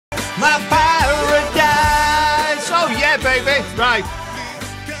my paradise. Oh yeah, baby. Right.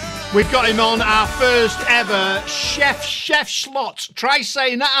 We've got him on our first ever Chef Slot. Try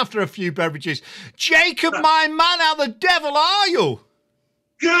saying that after a few beverages. Jacob, my man, how the devil are you?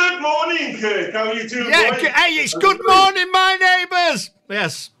 Good morning, Kirk. How are you doing, yeah, boy? Hey, it's good morning, my neighbours.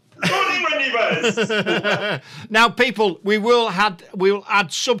 Yes. Good morning, my neighbours. Now, people, we'll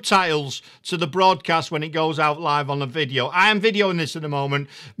add subtitles to the broadcast when it goes out live on the video. I am videoing this at the moment.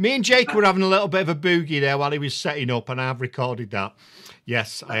 Me and Jake were having a little bit of a boogie there while he was setting up, and I've recorded that.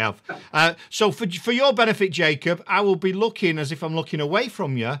 Yes, I have. So for your benefit, Jacob, I will be looking as if I'm looking away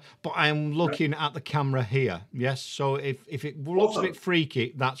from you, but I am looking at the camera here. Yes, so if it looks a bit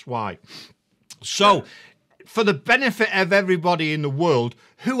freaky, that's why. So, for the benefit of everybody in the world,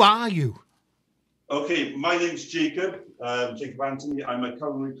 who are you? Okay, my name's Jacob. Jacob Anthony. I'm a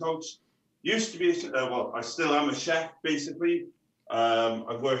culinary coach. Used to be, well, I still am a chef, basically.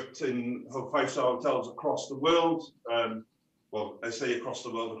 I've worked in 5-star hotels across the world. Well, I say across the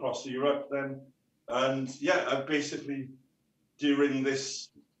world, across Europe then. And yeah, I've basically, during this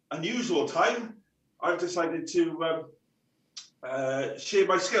unusual time, I've decided to share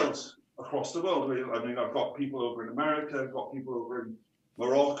my skills across the world. I mean, I've got people over in America, I've got people over in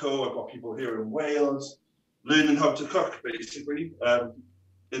Morocco, I've got people here in Wales, learning how to cook, basically,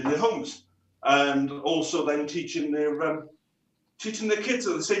 in their homes. And also then teaching their kids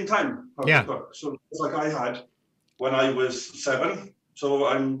at the same time how to cook. So it's like I had when I was 7, so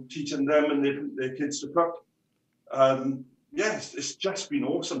I'm teaching them and their kids to cook. Yes, it's just been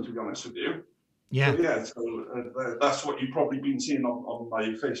awesome, to be honest with you. Yeah. So, yeah, so that's what you've probably been seeing on my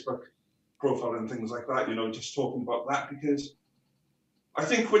Facebook profile and things like that, you know, just talking about that, because I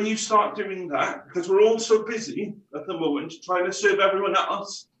think when you start doing that, because we're all so busy at the moment trying to serve everyone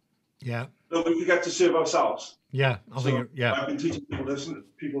else, that we forget to serve ourselves. Yeah, I think. I've been teaching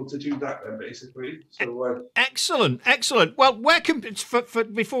people to do that then, basically. So excellent. Well, where can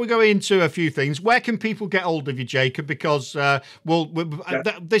before we go into a few things, where can people get hold of you, Jacob? Because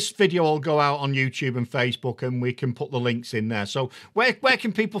this video will go out on YouTube and Facebook, and we can put the links in there. So where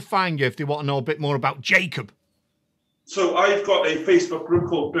can people find you if they want to know a bit more about Jacob? So I've got a Facebook group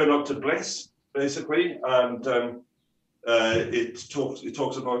called Burnout to Bliss, basically, and it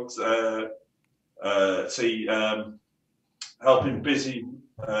talks about helping busy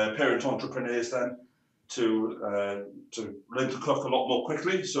parent entrepreneurs then to learn to cook a lot more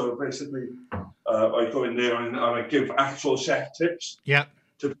quickly. So basically, I go in there and I give actual chef tips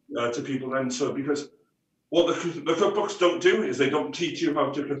to people then. So because what the cookbooks don't do is they don't teach you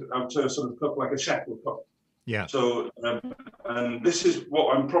how to sort of cook like a chef would cook. Yeah. So and this is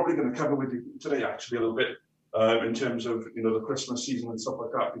what I'm probably going to cover with you today, actually, a little bit. In terms of, you know, the Christmas season and stuff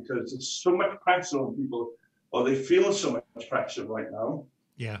like that, because there's so much pressure on people, or they feel so much pressure right now.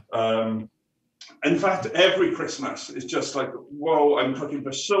 Yeah. In fact, every Christmas is just like, whoa, I'm cooking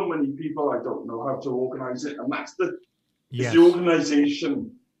for so many people, I don't know how to organize it. And that's the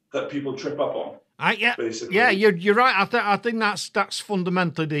organization that people trip up on. Basically. Yeah, you're right. I think that's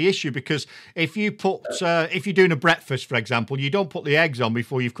fundamentally the issue, because if you put if you're doing a breakfast, for example, you don't put the eggs on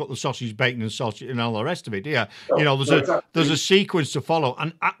before you've cut the sausage, bacon, and sausage, and all the rest of it, do you? You know, there's a sequence to follow.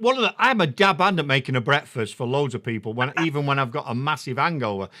 And I'm a dab hand at making a breakfast for loads of people. Even when I've got a massive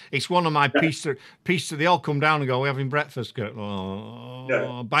hangover, it's one of my pieces. They all come down and go, "We're having breakfast."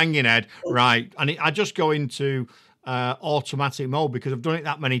 Banging head, right? And I just go into automatic mode because I've done it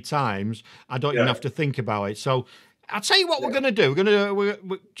that many times. I don't even have to think about it. So I'll tell you what we're going to do. We're going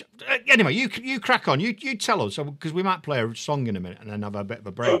to anyway. You crack on. You tell us, because we might play a song in a minute and then have a bit of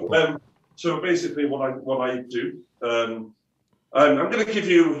a break. So basically, what I do, I'm going to give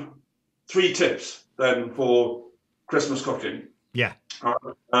you 3 tips then for Christmas cooking. Yeah.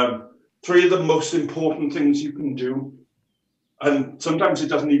 3 of the most important things you can do. And sometimes it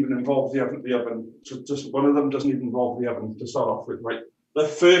doesn't even involve the oven. So just one of them doesn't even involve the oven to start off with, right? The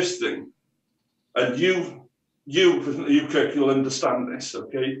first thing, and you Kirk, you'll understand this,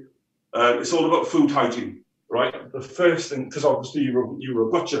 okay? It's all about food hygiene, right? The first thing, because obviously you were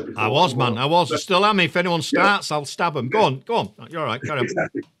a butcher before. I was, man. I was. I still am. If anyone starts, I'll stab them. Go on. You're all right. Carry on.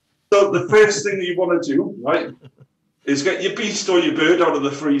 Exactly. So the first thing that you want to do, right, is get your beast or your bird out of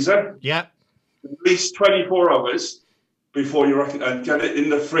the freezer. Yeah. At least 24 hours. Before you and get it in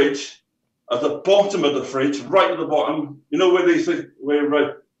the fridge, at the bottom of the fridge, right at the bottom. You know where these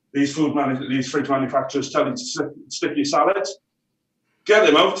fridge manufacturers tell you to stick your salads. Get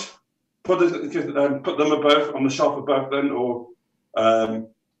them out, put them above on the shelf above then,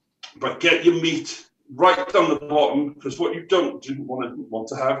 but get your meat right down the bottom, because what you don't want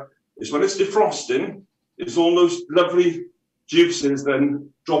to have is when it's defrosting, it's all those lovely juices then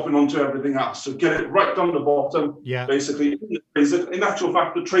dropping onto everything else. So get it right down the bottom. Yeah. Basically, in actual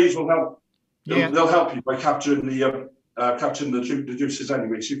fact, the trays will help. They'll help you by capturing the juices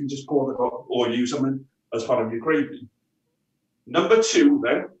anyway. So you can just pour them out or use them as part of your gravy. Number 2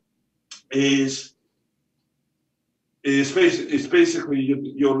 then is basically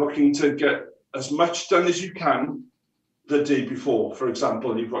you're looking to get as much done as you can the day before. For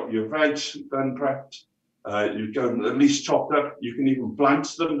example, you've got your veg then prepped. You've got them at least chopped up. You can even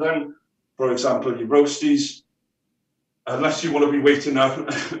blanch them then. For example, your roasties, unless you want to be waiting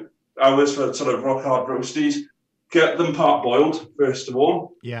hours for sort of rock hard roasties, get them part boiled first of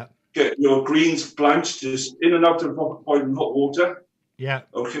all. Yeah. Get your greens blanched, just in and out of boiling hot water. Yeah.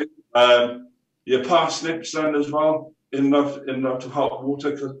 Okay. Your parsnips then as well, in and out of hot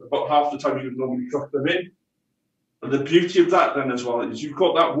water, because about half the time you would normally cook them in. And the beauty of that then as well is you've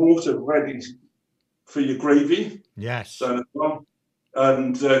got that water ready for your gravy. Yes. Then as well.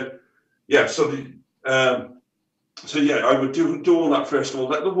 And I would do all that first of all.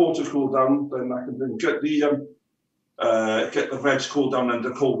 Let the water cool down, then I can then get the veg cooled down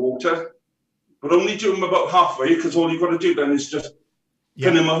under cold water. But only do them about halfway, because all you've got to do then is just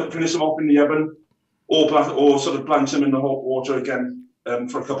finish them off in the oven, or sort of blanch them in the hot water again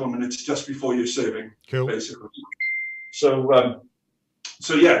for a couple of minutes just before you're serving. Cool. Basically. So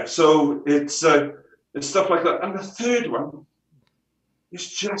it's stuff like that. And the third one is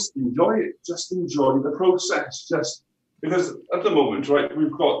just enjoy it. Just enjoy the process. Just because at the moment, right,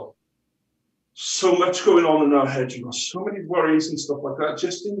 we've got so much going on in our heads. We've got so many worries and stuff like that.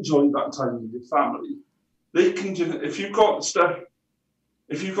 Just enjoy that time with your family. They can do, if you've got stuff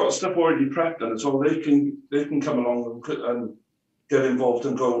already prepped, and it's all they can come along and get involved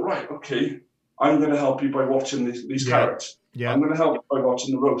and go, right, okay, I'm going to help you by watching these carrots. Yeah. I'm going to help you by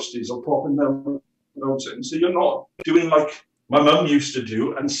watching the roasties or popping them notes in. So you're not doing like my mum used to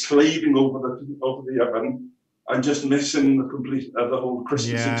do and slaving over the oven and just missing the whole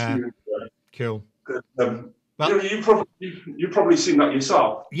Christmas experience. Cool. Well, you've probably seen that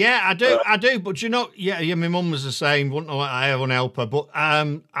yourself. Yeah, I do. But you know, yeah, my mum was the same. Wouldn't know I have an helper, but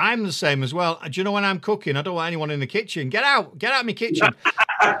I'm the same as well. Do you know when I'm cooking, I don't want anyone in the kitchen. Get out of my kitchen.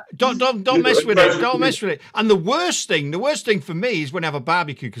 Don't mess with it. Don't mess with it. And the worst thing for me is when I have a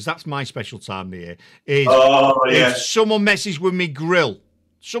barbecue, because that's my special time of the year. If someone messes with me grill.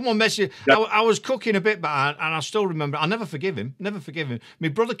 Someone messaged. Yep. I was cooking a bit bad, and I still remember. I'll never forgive him. Never forgive him. My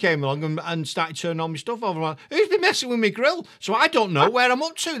brother came along and started turning all my stuff over. I'm like, who's been messing with my grill? So I don't know where I'm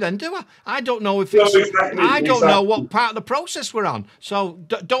up to. Then do I? I don't know if it's. I don't know what part of the process we're on. So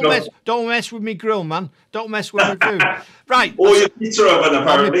don't mess with me grill, man. Don't mess with my food. Right. Or your pizza oven,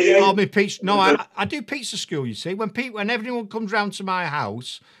 apparently. Or my pizza. No, I do pizza school. You see, when everyone comes round to my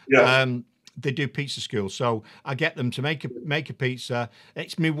house. Yeah. They do pizza school, so I get them to make a pizza.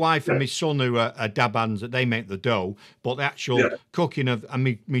 It's my wife and my son who are dab hands that they make the dough, but the actual cooking of,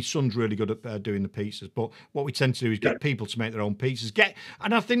 and my son's really good at doing the pizzas. But what we tend to do is get people to make their own pizzas.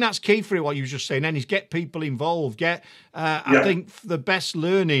 And I think that's key for it. What you were just saying, then, is get people involved. I think the best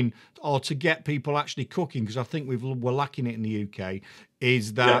learning, or to get people actually cooking, because I think we're lacking it in the UK.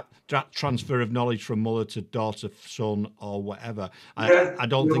 Is that transfer of knowledge from mother to daughter, son, or whatever? I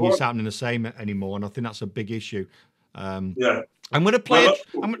don't think it's happening the same anymore, and I think that's a big issue. I'm going to play.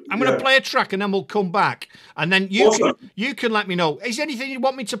 I'm going to play a track, and then we'll come back, and then you can let me know. Is there anything you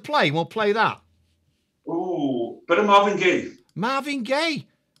want me to play? We'll play that. Ooh, bit of Marvin Gaye. Marvin Gaye.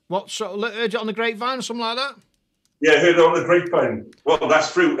 What sort of, heard it on the grapevine or something like that? Yeah, heard it on the grapevine. Well, that's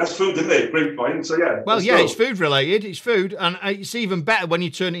food, isn't it? Grapevine, so yeah. Well, it's food related. It's food, and it's even better when you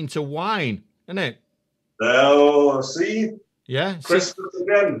turn it into wine, isn't it? Oh, see? Yeah. Christmas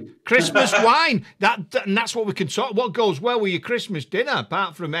again. Christmas wine. And that's what we can talk. What goes well with your Christmas dinner,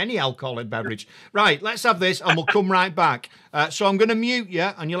 apart from any alcoholic beverage? Right, let's have this, and we'll come right back. So I'm going to mute you,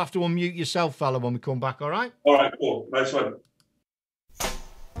 and you'll have to unmute yourself, fella, when we come back, all right? All right, cool. Nice one.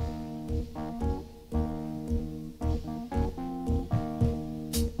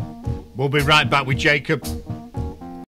 We'll be right back with Jacob.